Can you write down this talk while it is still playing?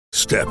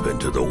Step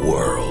into the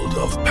world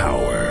of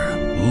power,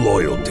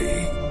 loyalty,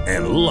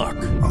 and luck.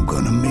 I'm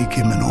gonna make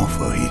him an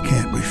offer he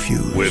can't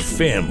refuse. With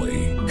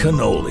family,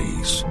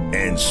 cannolis,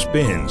 and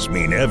spins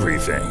mean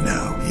everything.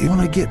 Now, you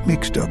wanna get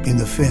mixed up in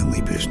the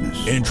family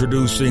business.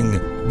 Introducing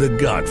The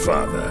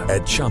Godfather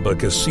at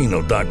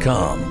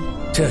ChumbaCasino.com.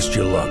 Test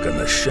your luck in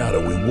the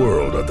shadowy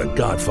world of The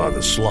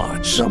Godfather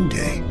slot.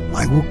 Someday,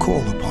 I will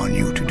call upon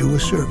you to do a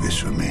service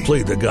for me.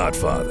 Play The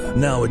Godfather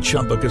now at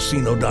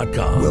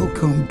ChumbaCasino.com.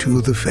 Welcome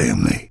to the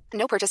family.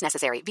 No purchase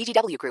necessary.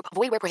 VGW Group.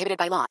 Void where prohibited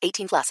by law.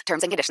 18 plus.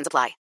 Terms and conditions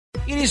apply.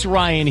 It is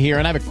Ryan here,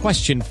 and I have a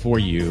question for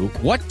you.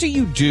 What do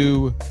you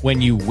do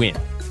when you win?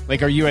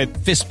 Like, are you a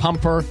fist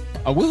pumper,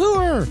 a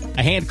woohooer,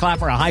 a hand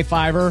clapper, a high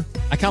fiver?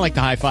 I kind of like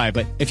the high five,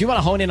 but if you want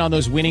to hone in on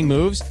those winning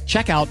moves,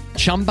 check out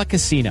Chumba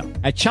Casino.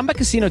 At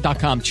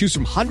ChumbaCasino.com, choose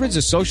from hundreds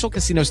of social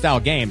casino-style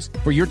games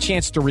for your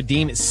chance to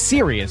redeem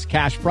serious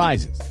cash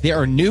prizes. There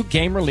are new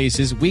game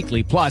releases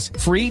weekly, plus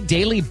free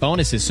daily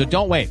bonuses. So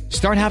don't wait.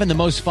 Start having the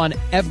most fun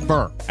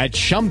ever at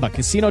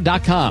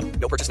ChumbaCasino.com.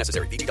 No purchase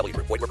necessary. VGW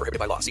Group. Void where prohibited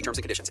by law. See terms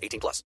and conditions.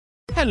 18 plus.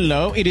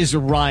 Hello, it is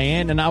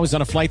Ryan, and I was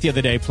on a flight the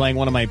other day playing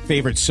one of my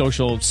favorite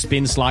social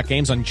spin slot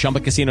games on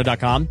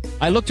ChumbaCasino.com.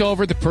 I looked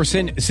over at the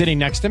person sitting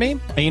next to me,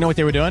 and you know what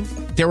they were doing?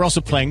 They were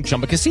also playing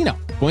Chumba Casino.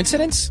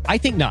 Coincidence? I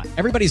think not.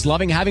 Everybody's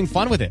loving having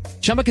fun with it.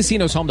 Chumba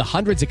Casino is home to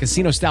hundreds of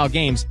casino-style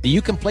games that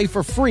you can play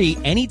for free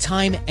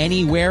anytime,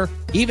 anywhere,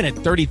 even at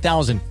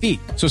 30,000 feet.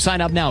 So sign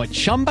up now at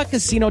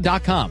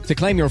ChumbaCasino.com to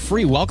claim your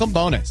free welcome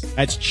bonus.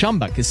 That's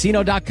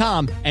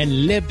ChumbaCasino.com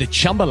and live the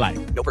Chumba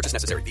life. No purchase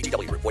necessary.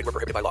 VGW Group. Void where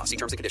prohibited by law. See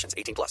terms and conditions.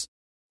 18 plus.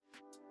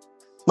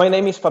 My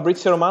name is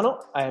Fabrizio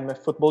Romano. I am a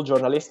football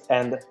journalist,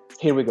 and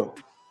here we go.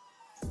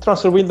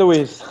 Transfer window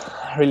is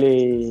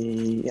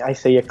really, I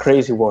say, a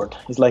crazy word.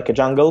 It's like a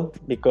jungle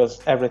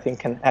because everything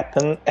can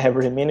happen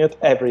every minute,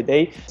 every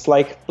day. It's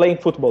like playing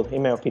football,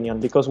 in my opinion,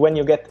 because when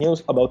you get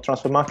news about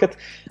transfer market,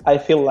 I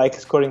feel like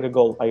scoring a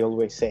goal, I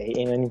always say,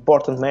 in an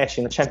important match,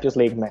 in a Champions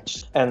League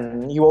match.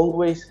 And you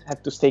always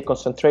have to stay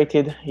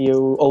concentrated.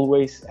 You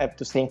always have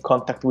to stay in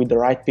contact with the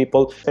right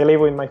people. I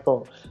live with my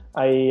phone.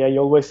 I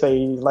always say,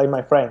 like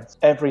my friends,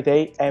 every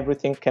day,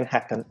 everything can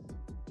happen.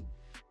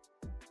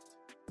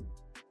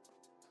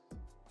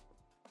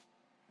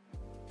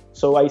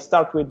 So I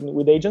start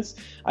with agents.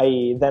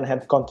 I then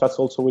have contracts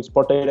also with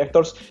sport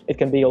directors. It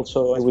can be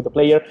also with the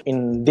player.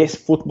 In this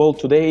football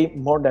today,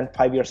 more than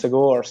 5 years ago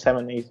or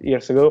 7-8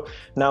 years ago,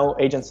 now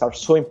agents are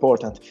so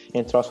important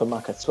in transfer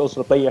markets.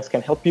 Also the players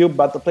can help you,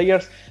 but the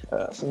players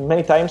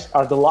many times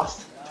are the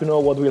last to know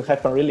what will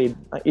happen really.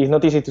 It's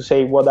not easy to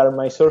say what are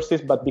my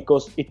sources, but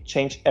because it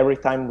changes every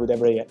time with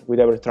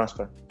every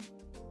transfer.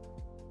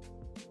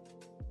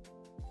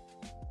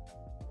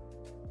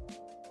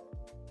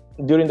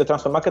 During the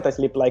transfer market, I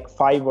sleep like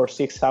 5 or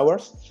 6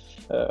 hours,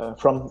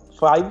 from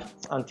 5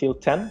 until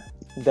 10.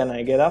 Then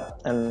I get up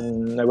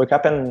and I wake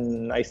up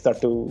and I start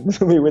to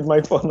be with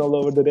my phone all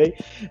over the day.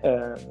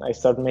 I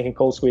start making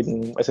calls with,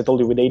 as I told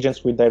you, with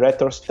agents, with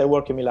directors. I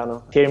work in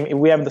Milano. Here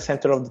we have the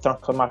center of the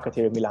transfer market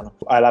here in Milano.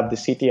 I love the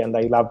city and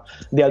I love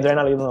the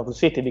adrenaline of the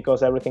city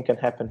because everything can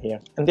happen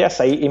here. And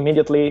yes, I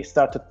immediately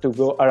started to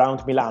go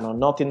around Milano,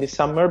 not in the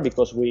summer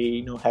because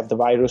we have the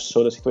virus,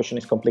 so the situation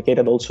is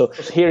complicated also.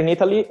 Here in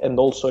Italy and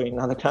also in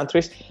other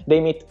countries, they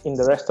meet in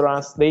the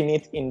restaurants, they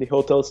meet in the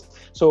hotels.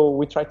 So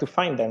we try to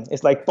find them.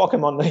 It's like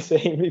Pokemon, I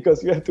say,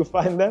 because you have to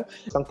find them.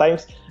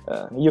 Sometimes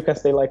you can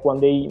stay like one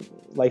day,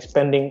 like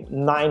spending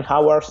 9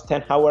 hours,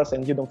 10 hours,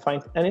 and you don't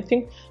find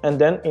anything. And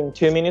then in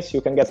 2 minutes,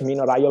 you can get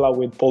Mino Raiola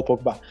with Paul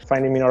Pogba.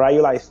 Finding Mino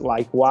Raiola is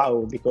like,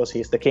 wow, because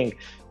he's the king.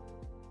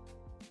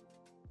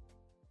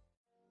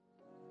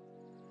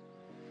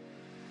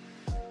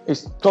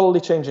 It's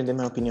totally changing, in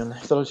my opinion.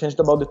 It's totally changed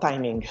about the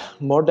timing,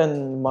 more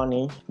than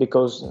money,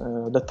 because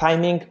the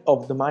timing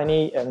of the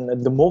money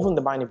and the movement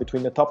of the money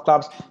between the top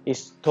clubs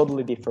is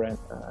totally different.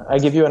 I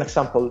give you an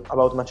example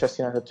about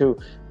Manchester United too.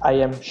 I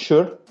am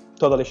sure,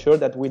 totally sure,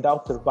 that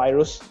without the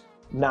virus,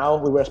 now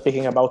we were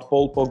speaking about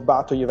Paul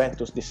Pogba to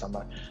Juventus this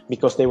summer,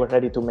 because they were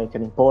ready to make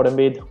an important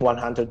bid,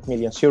 100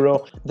 million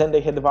euro. Then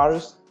they had the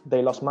virus.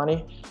 They lost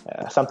money.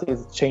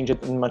 Something changed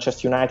in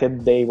Manchester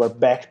United. They were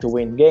back to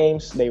win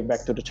games. They were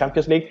back to the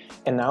Champions League.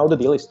 And now the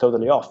deal is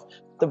totally off.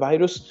 The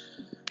virus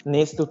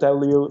needs to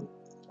tell you,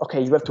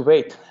 okay, you have to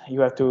wait. You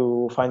have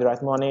to find the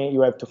right money.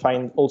 You have to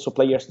find also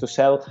players to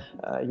sell.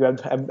 You have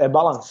to have a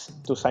balance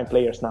to sign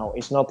players now.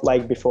 It's not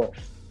like before.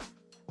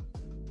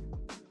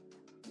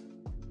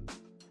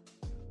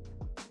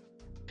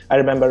 I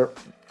remember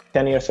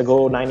 10 years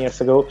ago, 9 years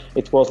ago,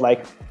 it was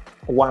like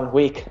 1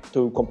 week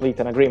to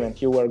complete an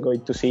agreement. You were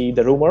going to see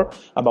the rumor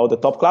about the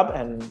top club,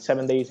 and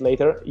 7 days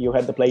later you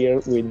had the player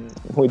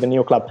with the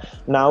new club.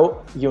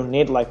 Now you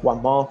need like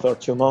 1 month or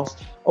 2 months,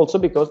 also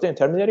because the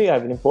intermediary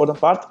have an important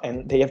part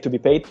and they have to be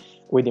paid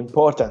with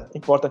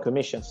important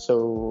commissions.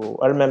 So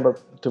I remember,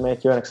 to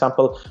make you an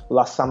example,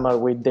 last summer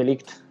with De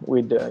Ligt,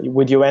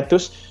 with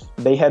Juventus,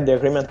 they had the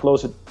agreement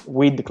closed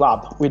with the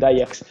club, with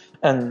Ajax,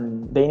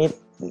 and they need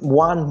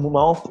 1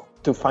 month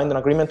to find an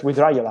agreement with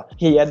Raiola.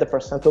 He had the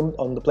percent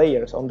on the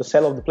players, on the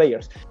sale of the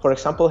players. For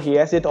example, he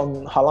has it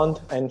on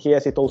Haaland and he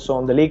has it also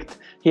on the league.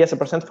 He has a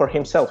percent for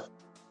himself.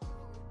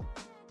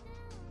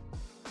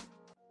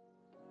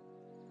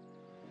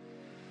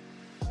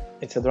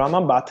 It's a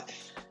drama, but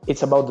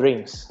it's about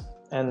dreams.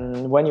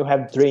 And when you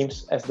have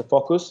dreams as the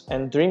focus,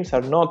 and dreams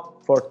are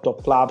not for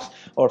top clubs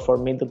or for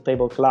middle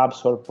table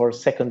clubs or for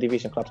second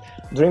division clubs.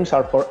 Dreams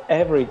are for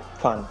every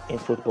fan in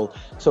football.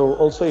 So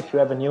also if you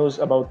have a news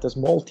about a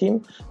small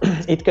team,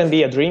 it can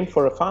be a dream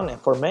for a fan and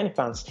for many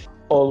fans.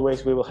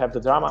 Always we will have the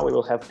drama, we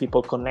will have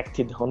people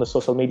connected on the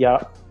social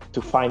media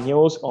to find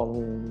news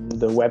on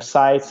the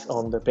websites,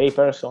 on the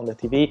papers, on the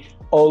TV.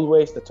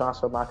 Always the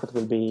transfer market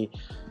will be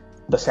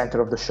the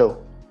center of the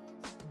show.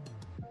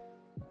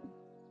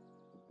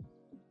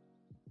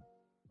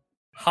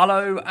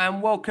 Hello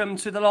and welcome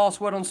to The Last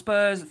Word on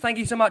Spurs. Thank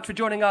you so much for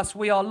joining us.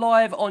 We are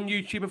live on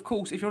YouTube, of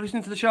course. If you're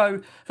listening to the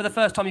show for the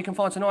first time, you can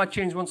find us on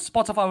iTunes. We're on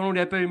Spotify, on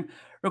Audio Boom.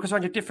 We're across a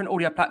range of different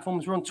audio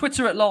platforms. We're on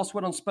Twitter at Last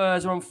Word on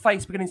Spurs. We're on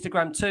Facebook and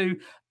Instagram too.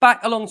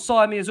 Back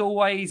alongside me as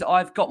always,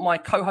 I've got my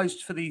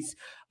co-host for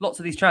lots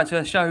of these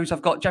transfer shows.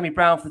 I've got Jamie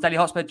Brown from the Daily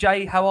Hotspur.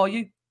 Jay, how are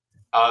you?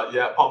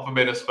 Apart from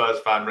being a Spurs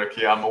fan,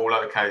 Ricky, I'm all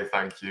okay,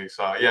 thank you.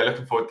 So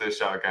looking forward to the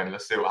show again.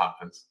 Let's see what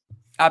happens.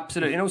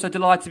 Absolutely. And also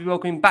delighted to be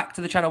welcoming back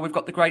to the channel. We've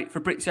got the great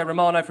Fabrizio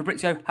Romano.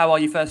 Fabrizio, how are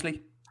you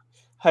firstly?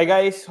 Hi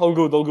guys, all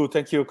good.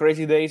 Thank you.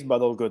 Crazy days,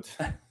 but all good.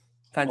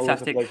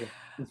 Fantastic.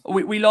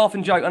 We laugh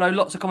and joke. I know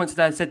lots of comments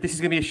today have said this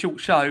is going to be a short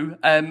show.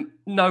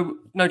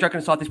 No joking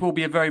aside, this will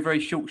be a very, very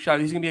short show.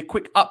 This is going to be a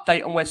quick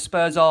update on where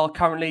Spurs are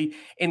currently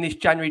in this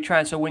January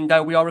transfer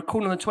window. We are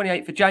recording on the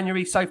 28th of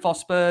January. So far,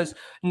 Spurs,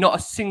 not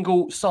a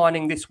single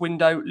signing this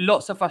window.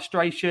 Lots of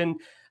frustration.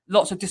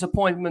 Lots of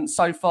disappointment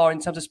so far in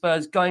terms of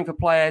Spurs going for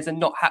players and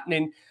not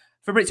happening.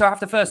 Fabrizio, I have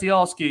to firstly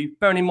ask you,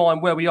 bearing in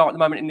mind where we are at the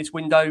moment in this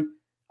window,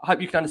 I hope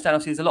you can understand,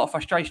 obviously, there's a lot of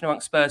frustration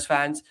amongst Spurs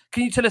fans.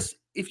 Can you tell us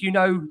if you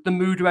know the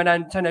mood around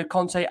Antonio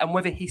Conte and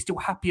whether he's still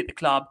happy at the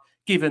club,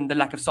 given the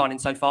lack of signing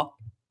so far?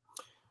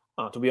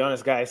 To be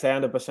honest, guys, I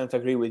 100%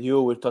 agree with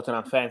you. With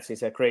Tottenham fans,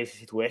 it's a crazy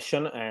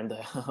situation. And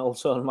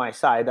also on my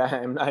side,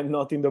 I'm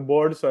not in the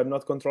board, so I'm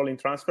not controlling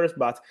transfers.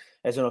 But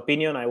as an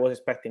opinion, I was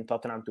expecting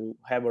Tottenham to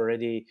have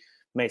already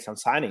made some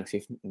signings,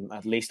 if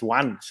at least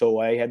one. So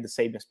I had the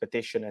same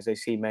expectation as I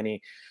see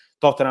many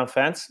Tottenham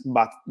fans.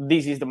 But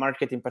this is the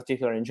market in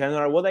particular in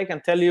general. What I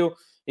can tell you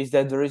is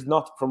that there is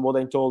not, from what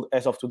I'm told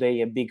as of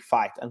today, a big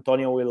fight.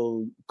 Antonio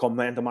will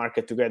comment the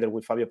market together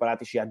with Fabio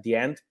Paratici at the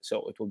end.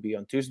 So it will be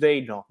on Tuesday,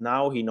 not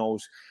now. He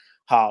knows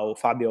how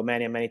Fabio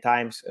many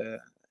times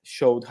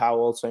showed how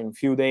also in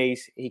few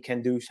days he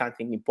can do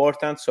something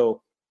important.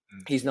 So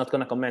he's not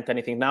going to comment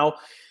anything now.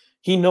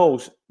 He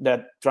knows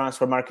that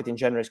transfer market in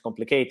general is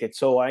complicated.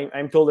 So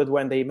I'm told that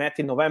when they met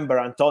in November,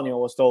 Antonio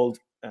was told,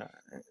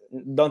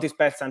 don't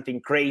expect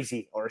something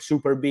crazy or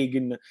super big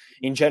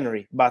in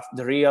January, but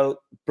the real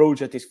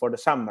project is for the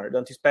summer.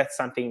 Don't expect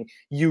something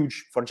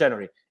huge for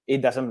January.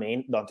 It doesn't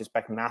mean don't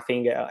expect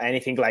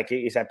anything like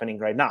is happening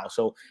right now.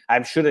 So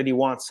I'm sure that he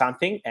wants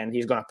something and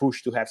he's going to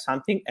push to have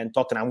something, and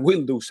Tottenham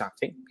will do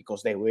something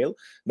because they will.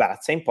 But at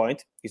the same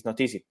point, it's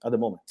not easy at the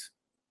moment.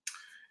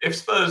 If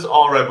Spurs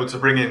are able to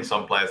bring in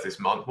some players this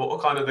month, what are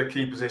kind of the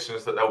key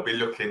positions that they'll be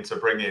looking to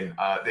bring in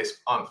this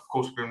month? Of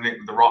course, we've been linked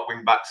with the right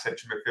wing back,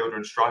 central midfielder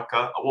and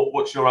striker.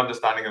 What's your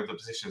understanding of the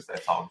positions they're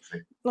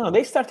targeting? No,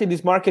 they started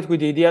this market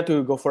with the idea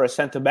to go for a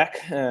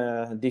centre-back.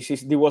 This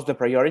was the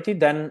priority.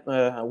 Then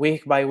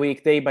week by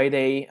week, day by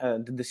day,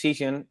 the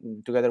decision,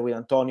 together with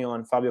Antonio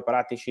and Fabio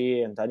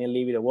Paratici and Daniel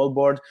Levy, the world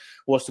board,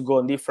 was to go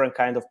on different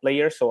kind of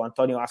players. So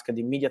Antonio asked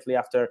immediately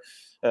after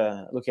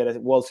looking at the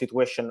world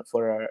situation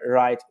for a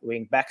right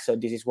wing back. So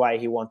this is why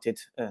he wanted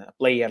a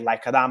player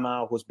like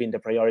Adama, who's been the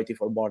priority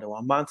for more than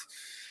 1 month.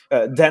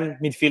 Then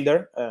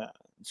midfielder.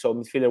 So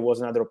midfielder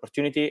was another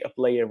opportunity, a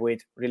player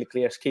with really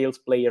clear skills,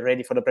 player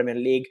ready for the Premier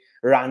League,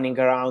 running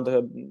around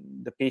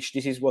the pitch.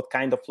 This is what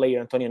kind of player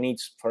Antonio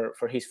needs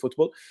for his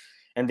football.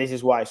 And this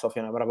is why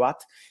Sofiane Amrabat.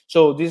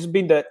 So this has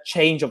been the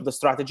change of the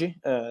strategy.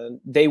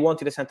 They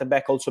wanted a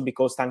centre-back also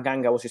because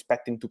Tanganga was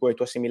expecting to go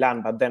to AC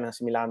Milan, but then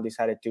AC Milan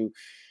decided to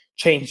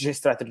change the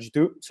strategy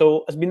too.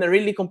 So it's been a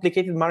really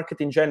complicated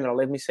market in general,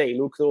 let me say.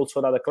 Look also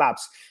at other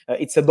clubs.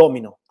 It's a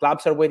domino.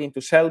 Clubs are waiting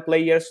to sell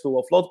players, to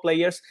offload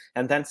players,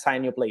 and then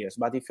sign new players.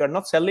 But if you're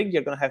not selling,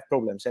 you're going to have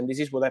problems. And this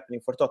is what's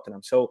happening for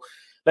Tottenham. So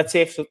let's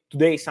say if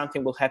today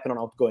something will happen on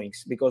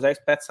outgoings, because I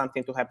expect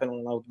something to happen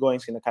on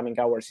outgoings in the coming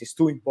hours. It's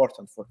too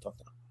important for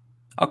Tottenham.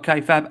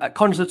 Okay, Fab.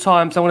 Conscious of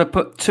time, so I'm going to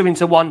put two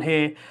into one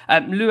here.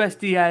 Luis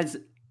Diaz,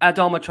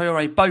 Adama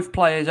Traore, both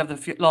players over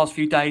the last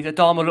few days.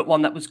 Adama looked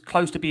one that was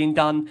close to being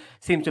done,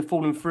 seems to have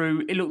fallen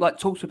through. It looked like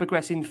talks were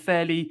progressing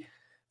fairly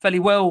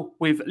well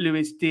with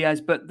Luis Diaz,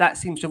 but that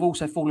seems to have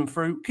also fallen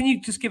through. Can you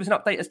just give us an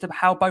update as to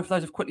how both of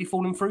those have quickly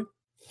fallen through?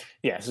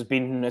 Yes, it's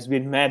been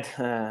mad.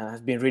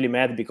 It's been really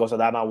mad because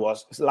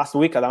last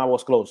week. Adama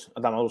was close.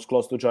 Adama was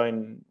close to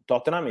join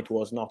Tottenham. It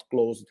was not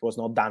close. It was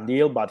not done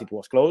deal, but it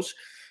was close.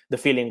 The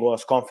feeling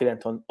was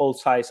confident on all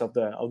sides of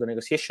the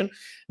negotiation.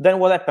 Then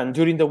what happened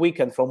during the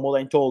weekend? From what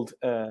I'm told,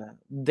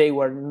 they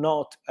were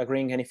not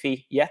agreeing any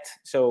fee yet.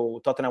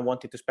 So Tottenham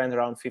wanted to spend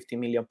around £50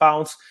 million.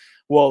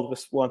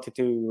 Wolves wanted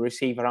to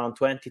receive around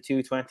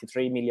 22,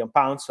 23 million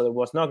pounds. So there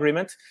was no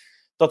agreement.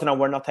 Tottenham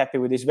were not happy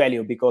with this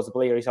value because the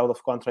player is out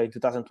of contract in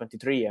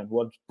 2023 and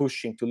was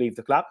pushing to leave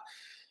the club.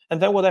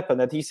 And then what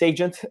happened? That his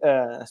agent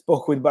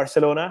spoke with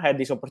Barcelona, had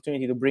this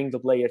opportunity to bring the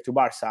player to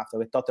Barca. After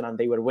with Tottenham,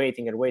 they were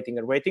waiting.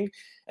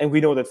 And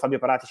we know that Fabio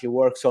Paratici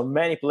works on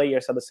many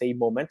players at the same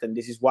moment. And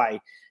this is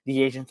why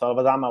the agents of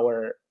Adama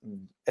were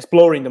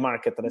exploring the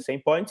market at the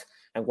same point.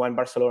 And when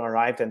Barcelona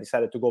arrived and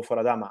decided to go for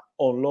Adama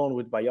on loan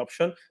with buy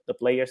option, the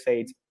player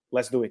said,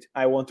 let's do it.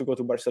 I want to go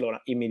to Barcelona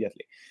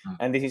immediately.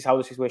 And this is how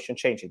the situation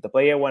changed. The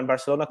player, when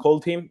Barcelona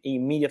called him, he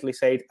immediately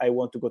said, I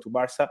want to go to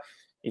Barca.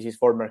 It's his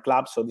former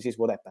club. So this is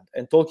what happened.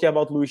 And talking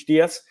about Luis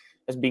Diaz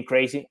has been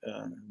crazy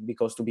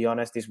because, to be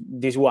honest,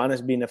 this one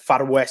has been a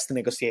Far West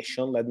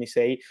negotiation, let me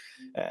say.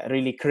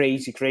 Really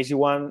crazy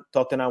one.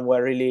 Tottenham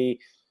were really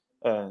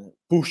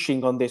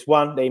pushing on this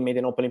one. They made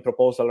an opening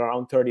proposal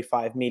around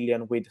 35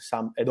 million with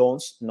some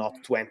add-ons, not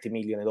 20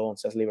 million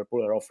add-ons as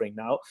Liverpool are offering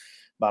now,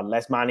 but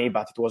less money,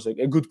 but it was a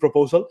good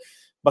proposal.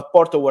 But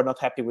Porto were not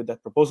happy with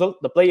that proposal.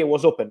 The player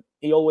was open.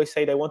 He always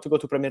said, I want to go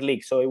to Premier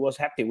League. So he was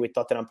happy with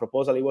Tottenham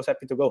proposal. He was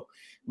happy to go.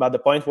 But the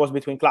point was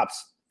between clubs.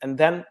 And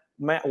then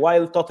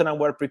while Tottenham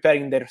were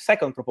preparing their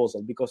second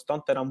proposal, because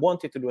Tottenham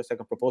wanted to do a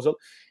second proposal,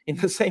 in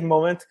the same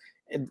moment,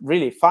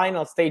 really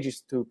final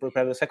stages to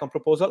prepare the second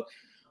proposal,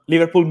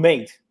 Liverpool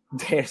made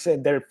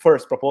their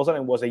first proposal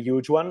and was a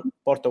huge one.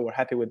 Porto were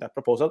happy with that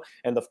proposal.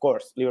 And of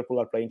course, Liverpool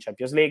are playing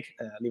Champions League.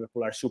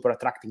 Liverpool are super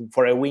attractive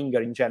for a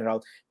winger in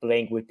general,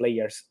 playing with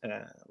players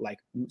like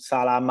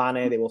Salah,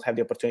 Mane. They will have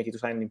the opportunity to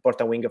sign an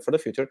important winger for the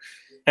future.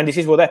 And this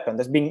is what happened.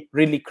 It's been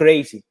really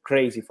crazy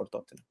for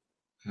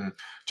Tottenham.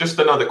 Just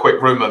another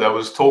quick rumour. There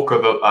was talk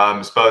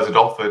of Spurs had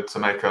offered to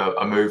make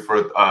a move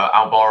for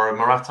Alvaro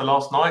Morata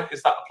last night.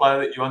 Is that a player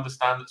that you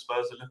understand that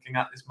Spurs are looking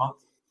at this month?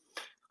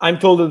 I'm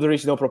told that there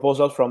is no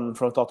proposal from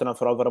Tottenham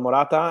for Alvaro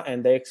Morata,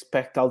 and they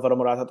expect Alvaro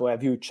Morata to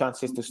have huge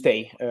chances to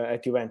stay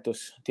at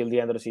Juventus till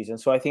the end of the season.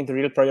 So I think the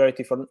real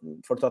priority for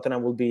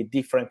Tottenham will be a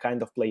different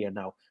kind of player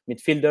now.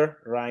 Midfielder,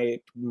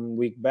 right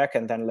week back,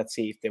 and then let's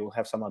see if they will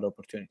have some other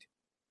opportunity.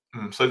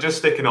 So just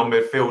sticking on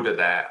midfielder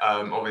there,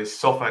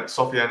 obviously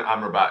Sofiane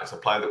Amrabat is a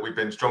player that we've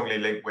been strongly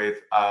linked with.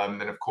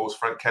 Then of course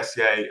Frank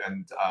Kessié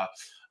and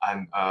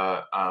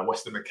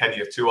Weston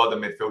McKennie are two other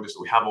midfielders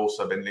that we have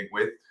also been linked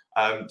with.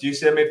 Do you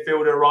see a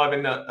midfielder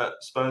arriving at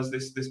Spurs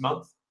this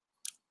month?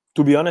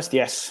 To be honest,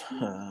 yes.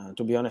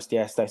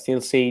 I still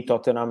see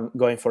Tottenham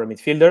going for a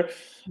midfielder.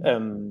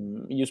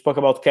 You spoke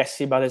about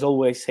Kessie, but as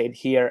always said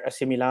here,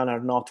 AC Milan are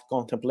not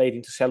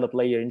contemplating to sell a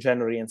player in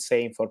January, and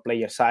same for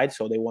player side.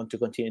 So they want to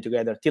continue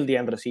together till the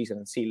end of the season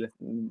and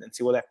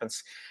see what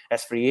happens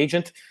as free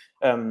agent.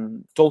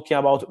 Talking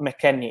about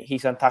McKennie,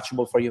 he's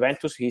untouchable for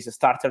Juventus. He's a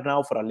starter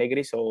now for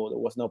Allegri, so there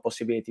was no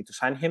possibility to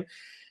sign him.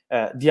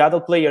 The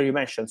other player you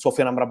mentioned,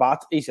 Sofiane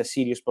Amrabat, is a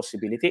serious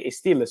possibility. Is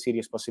still a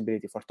serious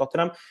possibility for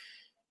Tottenham.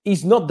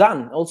 Is not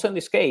done. Also in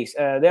this case,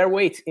 they're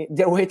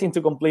waiting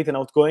to complete an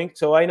outgoing.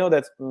 So I know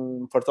that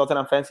for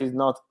Tottenham fans, it's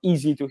not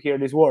easy to hear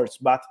these words,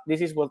 but this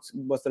is what's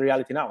the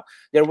reality now.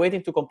 They're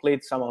waiting to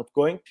complete some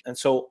outgoing, and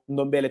so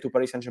Ndombele to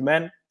Paris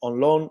Saint-Germain on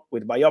loan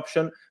with buy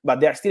option, but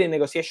they're still in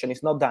negotiation.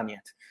 It's not done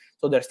yet.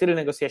 So they're still in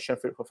negotiation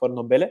for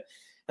Ndombele.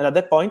 And at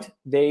that point,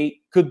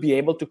 they could be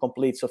able to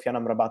complete Sofiane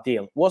Amrabat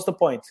deal. What's the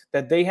point?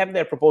 That they have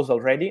their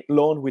proposal ready,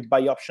 loan with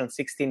buy option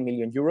 16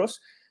 million euros.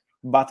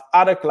 But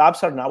other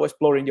clubs are now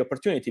exploring the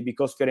opportunity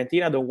because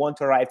Fiorentina don't want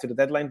to arrive to the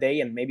deadline day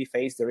and maybe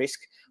face the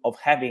risk of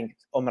having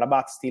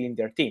Amrabat still in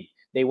their team.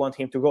 They want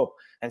him to go.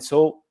 And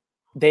so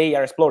they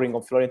are exploring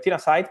on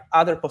Fiorentina side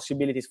other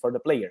possibilities for the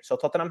player. So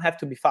Tottenham have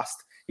to be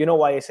fast. You know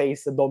why I say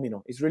it's a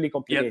domino. It's really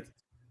complicated.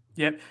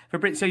 Yep.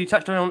 Fabrizio, you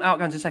touched on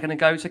outgoings a second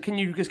ago. So can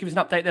you just give us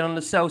an update then on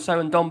Lo Celso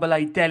and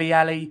Ndombele, Dele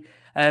Alli?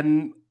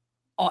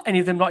 Are any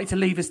of them likely to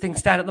leave as things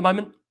stand at the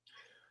moment?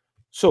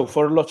 So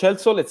for Lo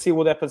Celso, let's see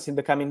what happens in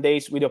the coming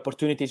days with the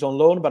opportunities on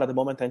loan. But at the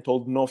moment, I'm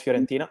told no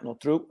Fiorentina,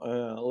 not true.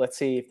 Let's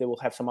see if they will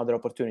have some other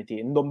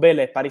opportunity.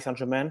 Ndombele, Paris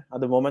Saint-Germain,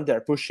 at the moment,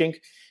 they're pushing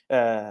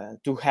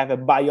to have a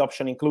buy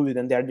option included,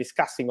 and they're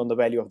discussing on the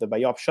value of the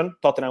buy option.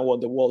 Tottenham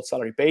want the whole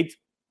salary paid.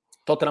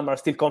 Tottenham are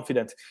still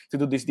confident to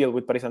do this deal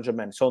with Paris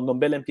Saint-Germain. So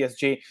Ndombele and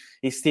PSG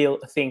is still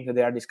a thing that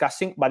they are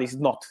discussing, but it's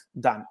not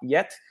done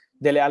yet.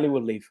 Dele Alli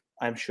will leave,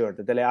 I'm sure.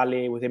 The Dele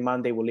Alli within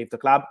Monday will leave the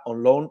club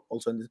on loan,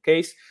 also in this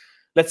case.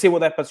 Let's see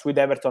what happens with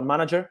Everton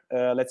manager.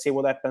 Let's see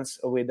what happens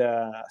with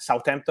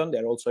Southampton.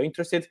 They're also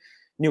interested.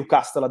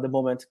 Newcastle at the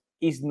moment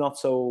is not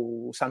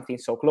something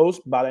so close,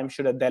 but I'm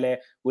sure that Dele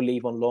will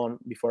leave on loan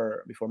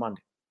before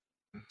Monday.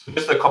 So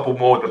just a couple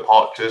more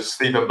departures.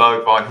 Steven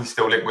Bergwijn, he's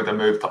still linked with a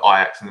move to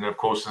Ajax. And then, of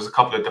course, there's a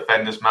couple of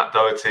defenders, Matt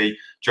Doherty,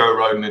 Joe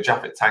Rodon and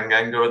Japhet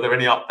Tanganga. Are there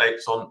any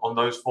updates on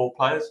those 4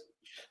 players?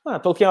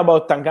 Talking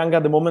about Tanganga,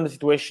 at the moment, the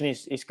situation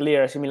is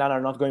clear. AC Milan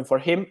are not going for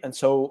him. And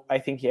so I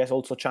think he has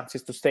also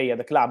chances to stay at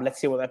the club. Let's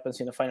see what happens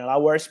in the final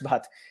hours.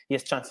 But he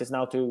has chances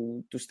now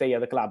to stay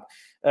at the club.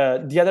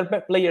 The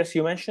other players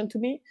you mentioned to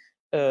me?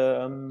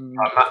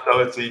 Matt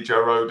Doherty,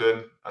 Joe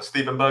Rodon,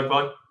 Steven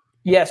Bergwijn.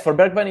 Yes, for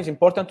Bergwijn, it's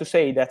important to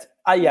say that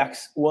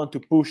Ajax want to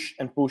push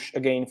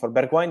again for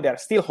Bergwijn. They are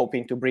still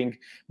hoping to bring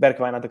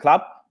Bergwijn at the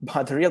club.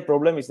 But the real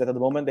problem is that at the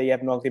moment they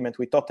have no agreement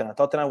with Tottenham.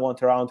 Tottenham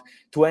want around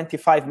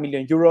 25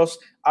 million euros.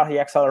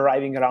 Ajax are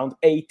arriving around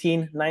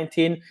 18,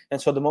 19.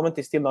 And so the moment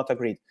is still not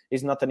agreed.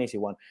 It's not an easy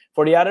one.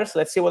 For the others,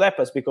 let's see what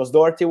happens, because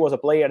Doherty was a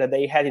player that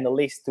they had in the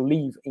list to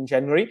leave in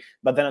January.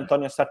 But then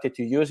Antonio started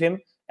to use him,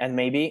 and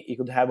maybe he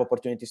could have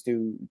opportunities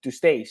to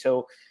stay.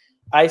 So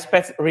I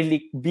expect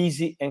really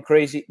busy and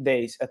crazy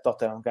days at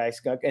Tottenham, guys,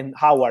 and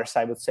hours,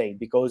 I would say,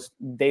 because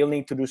they'll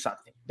need to do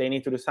something. They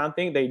need to do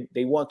something.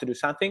 They want to do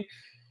something.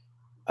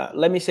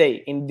 Let me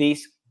say, in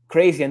this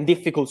crazy and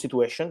difficult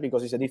situation,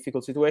 because it's a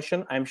difficult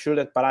situation, I'm sure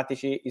that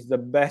Paratici is the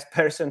best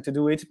person to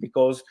do it,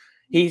 because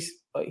he's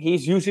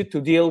used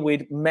to deal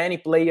with many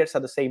players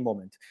at the same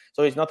moment.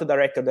 So he's not a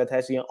director that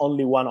has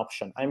only one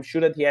option. I'm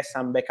sure that he has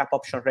some backup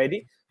option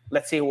ready.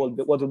 Let's see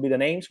what will be the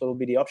names, what will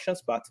be the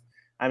options, but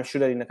I'm sure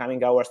that in the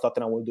coming hours,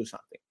 Tottenham will do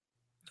something.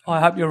 I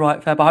hope you're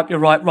right, Fab. I hope you're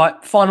right.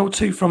 Right, final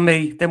 2 from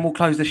me, then we'll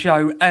close the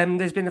show.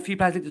 There's been a few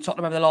players linked to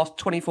Tottenham over the last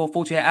 24,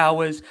 48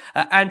 hours.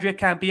 Andrea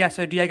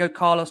Cambiaso, Diego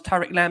Carlos,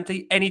 Tariq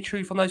Lamptey. Any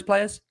truth on those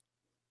players?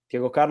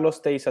 Diego Carlos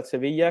stays at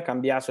Sevilla.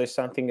 Cambiaso is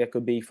something that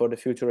could be for the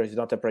future. It's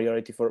not a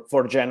priority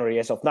for January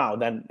as of now.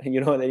 Then,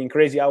 in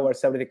crazy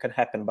hours, everything can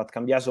happen. But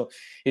Cambiaso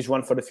is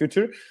one for the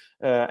future.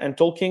 And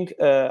talking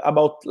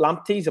about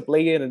Lamptey, is a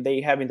player that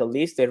they have in the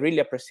list. They really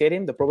appreciate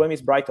him. The problem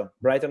is Brighton.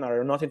 Brighton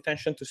are not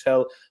intention to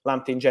sell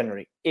Lamptey in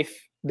January. If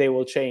they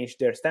will change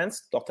their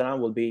stance,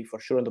 Tottenham will be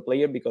for sure on the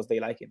player because they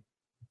like him.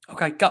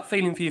 Okay, gut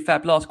feeling for you,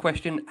 Fab. Last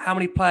question. How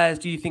many players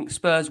do you think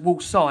Spurs will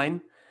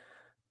sign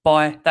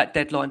by that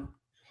deadline?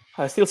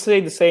 I still say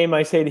the same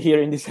I said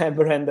here in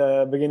December and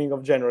the beginning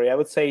of January. I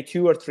would say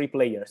 2 or 3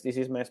 players. This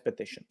is my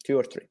expectation. 2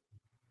 or 3.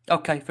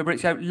 Okay,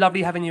 Fabrizio,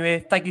 lovely having you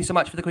here. Thank you so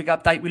much for the quick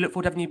update. We look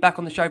forward to having you back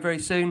on the show very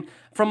soon.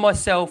 From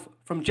myself,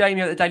 from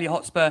Jamie at the Daily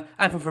Hotspur,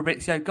 and from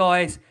Fabrizio,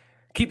 guys,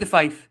 keep the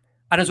faith.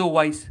 And as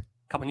always,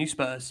 come on you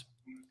Spurs.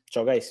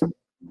 Ciao, guys.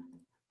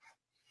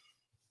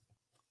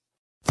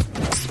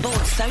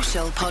 Sports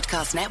Social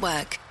Podcast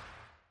Network.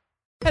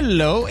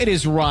 Hello, it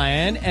is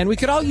Ryan, and we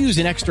could all use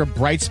an extra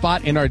bright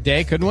spot in our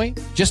day, couldn't we?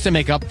 Just to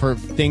make up for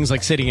things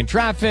like sitting in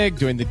traffic,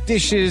 doing the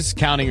dishes,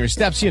 counting your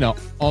steps,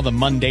 all the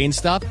mundane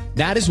stuff.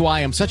 That is why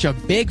I'm such a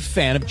big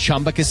fan of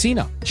Chumba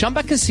Casino.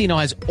 Chumba Casino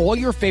has all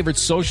your favorite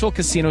social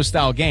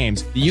casino-style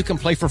games that you can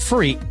play for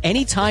free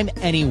anytime,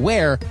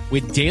 anywhere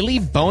with daily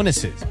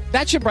bonuses.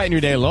 That should brighten your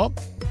day a little.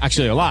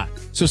 Actually, a lot.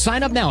 So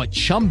sign up now at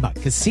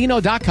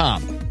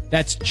ChumbaCasino.com.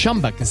 That's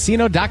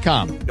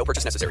ChumbaCasino.com. No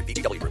purchase necessary.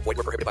 VGW Group. Void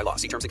where prohibited by law.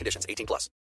 See terms and conditions. 18+.